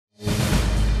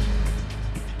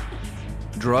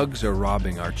Drugs are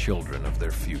robbing our children of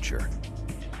their future.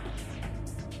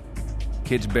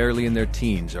 Kids barely in their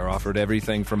teens are offered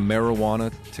everything from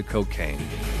marijuana to cocaine,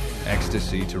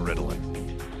 ecstasy to Ritalin.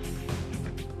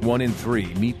 1 in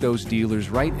 3 meet those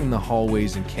dealers right in the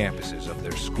hallways and campuses of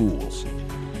their schools.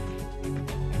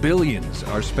 Billions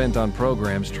are spent on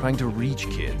programs trying to reach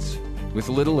kids, with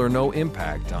little or no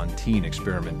impact on teen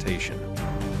experimentation.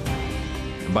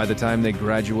 And by the time they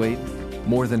graduate,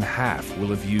 more than half will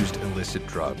have used illicit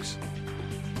drugs.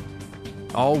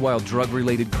 All while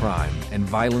drug-related crime and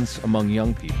violence among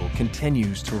young people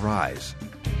continues to rise,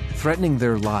 threatening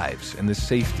their lives and the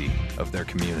safety of their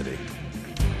community.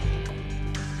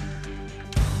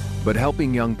 But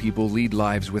helping young people lead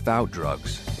lives without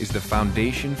drugs is the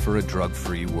foundation for a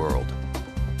drug-free world.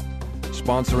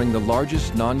 Sponsoring the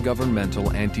largest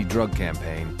non-governmental anti-drug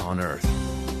campaign on Earth.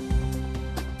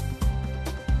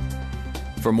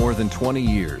 For more than 20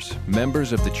 years,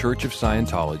 members of the Church of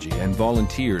Scientology and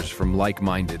volunteers from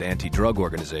like-minded anti-drug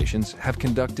organizations have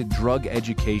conducted drug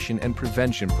education and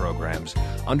prevention programs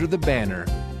under the banner,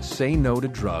 "Say no to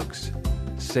drugs,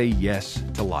 say yes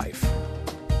to life."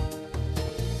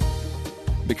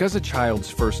 Because a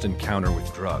child's first encounter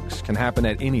with drugs can happen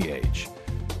at any age,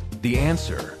 the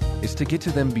answer is to get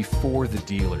to them before the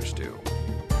dealers do.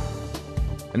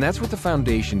 And that's what the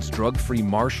Foundation's Drug-Free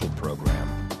Marshal program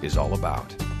is all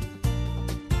about.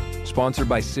 Sponsored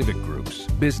by civic groups,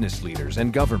 business leaders,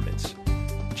 and governments,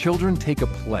 children take a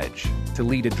pledge to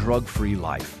lead a drug-free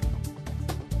life.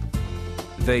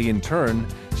 They, in turn,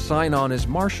 sign on as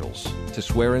marshals to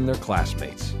swear in their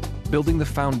classmates, building the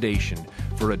foundation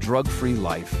for a drug-free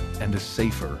life and a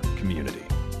safer community.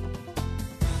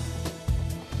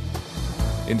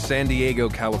 In San Diego,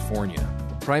 California,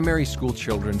 primary school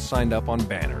children signed up on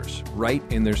banners right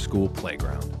in their school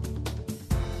playground.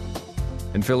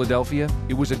 In Philadelphia,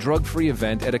 it was a drug-free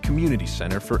event at a community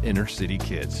center for inner-city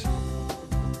kids.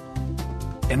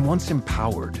 And once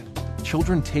empowered,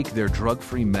 children take their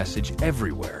drug-free message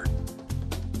everywhere.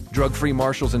 Drug-free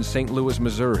marshals in St. Louis,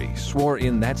 Missouri swore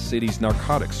in that city's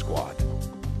narcotics squad.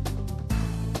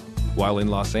 While in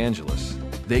Los Angeles,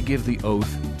 they give the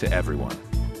oath to everyone,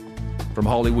 from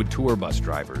Hollywood tour bus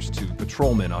drivers to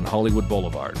patrolmen on Hollywood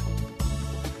Boulevard.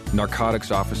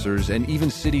 Narcotics officers and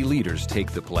even city leaders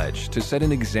take the pledge to set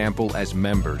an example as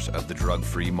members of the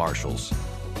drug-free marshals.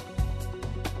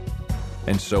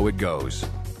 And so it goes,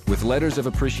 with letters of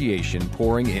appreciation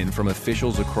pouring in from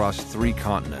officials across 3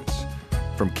 continents,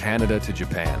 from Canada to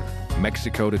Japan,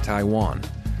 Mexico to Taiwan.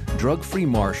 Drug-Free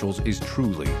Marshals is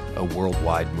truly a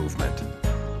worldwide movement.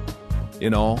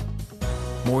 In all,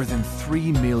 more than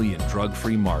 3 million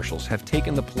drug-free marshals have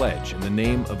taken the pledge in the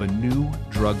name of a new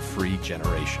drug-free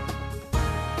generation.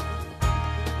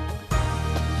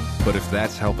 But if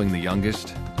that's helping the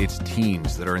youngest, it's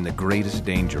teens that are in the greatest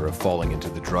danger of falling into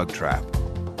the drug trap.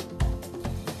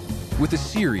 With a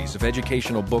series of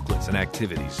educational booklets and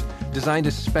activities designed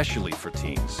especially for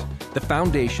teens, the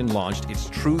Foundation launched its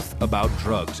Truth About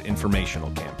Drugs informational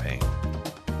campaign.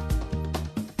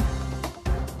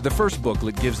 The first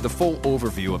booklet gives the full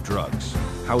overview of drugs,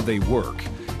 how they work,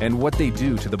 and what they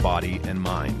do to the body and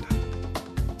mind.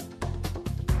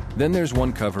 Then there's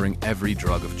one covering every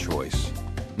drug of choice.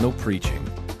 No preaching,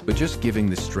 but just giving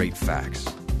the straight facts,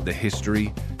 the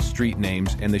history, street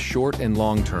names, and the short and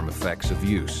long-term effects of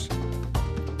use.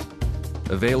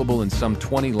 Available in some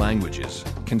 20 languages,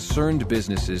 concerned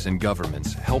businesses and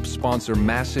governments help sponsor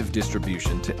massive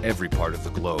distribution to every part of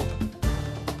the globe.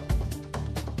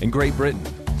 In Great Britain,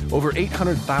 over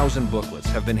 800,000 booklets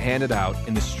have been handed out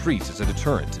in the streets as a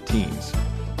deterrent to teens.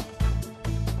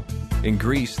 In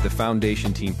Greece, the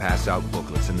Foundation team pass out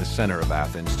booklets in the center of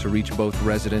Athens to reach both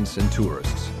residents and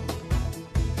tourists.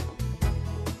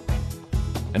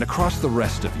 And across the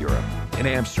rest of Europe, in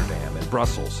Amsterdam and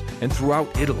Brussels, and throughout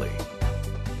Italy,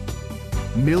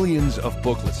 millions of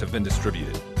booklets have been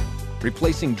distributed,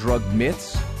 replacing drug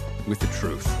myths with the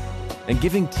truth, and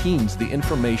giving teens the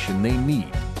information they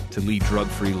need to lead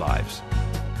drug-free lives.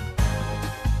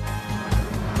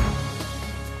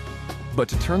 But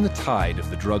to turn the tide of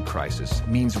the drug crisis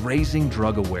means raising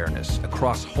drug awareness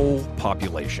across whole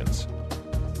populations.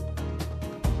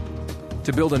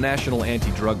 To build a national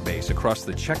anti-drug base across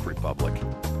the Czech Republic,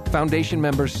 Foundation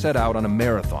members set out on a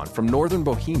marathon from northern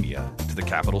Bohemia to the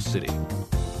capital city.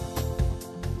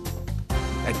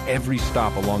 At every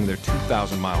stop along their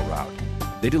 2,000-mile route,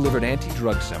 they delivered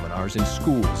anti-drug seminars in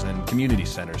schools and community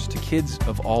centers to kids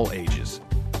of all ages.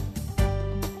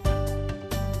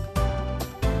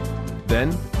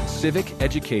 Then, civic,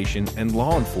 education, and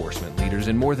law enforcement leaders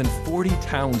in more than 40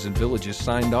 towns and villages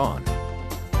signed on,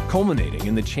 culminating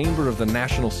in the chamber of the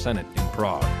National Senate in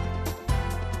Prague.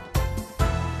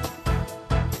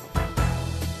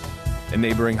 In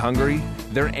neighboring Hungary,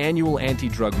 their annual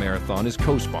anti-drug marathon is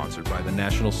co-sponsored by the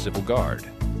National Civil Guard.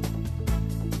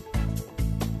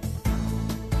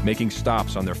 Making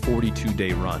stops on their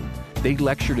 42-day run, they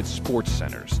lectured at sports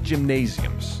centers,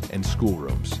 gymnasiums, and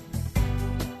schoolrooms.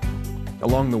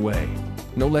 Along the way,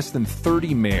 no less than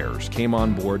 30 mayors came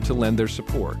on board to lend their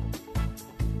support.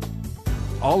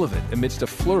 All of it amidst a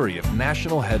flurry of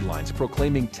national headlines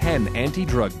proclaiming 10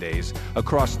 anti-drug days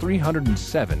across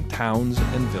 307 towns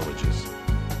and villages.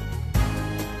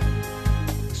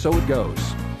 So it goes,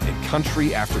 in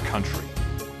country after country,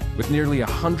 with nearly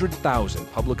 100,000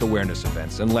 public awareness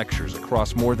events and lectures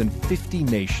across more than 50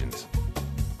 nations.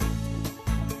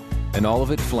 And all of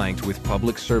it flanked with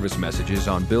public service messages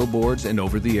on billboards and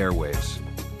over the airwaves.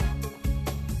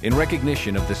 In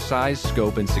recognition of the size,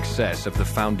 scope, and success of the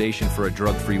Foundation for a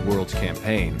Drug-Free World's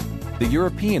campaign, the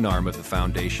European arm of the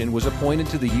foundation was appointed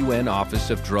to the UN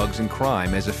Office of Drugs and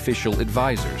Crime as official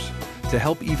advisors to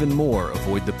help even more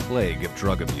avoid the plague of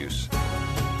drug abuse.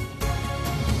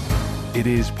 It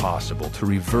is possible to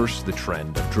reverse the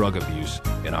trend of drug abuse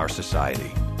in our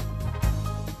society.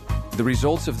 The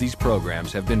results of these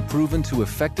programs have been proven to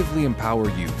effectively empower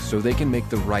youth so they can make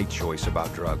the right choice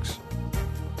about drugs.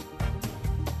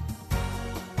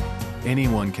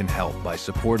 Anyone can help by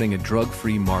supporting a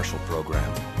drug-free Marshall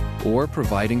program or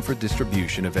providing for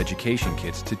distribution of education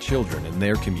kits to children in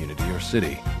their community or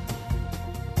city.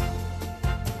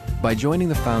 By joining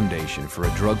the Foundation for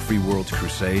a Drug-Free World's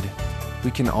crusade,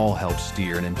 we can all help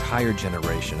steer an entire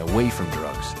generation away from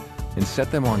drugs and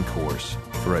set them on course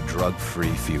for a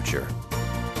drug-free future.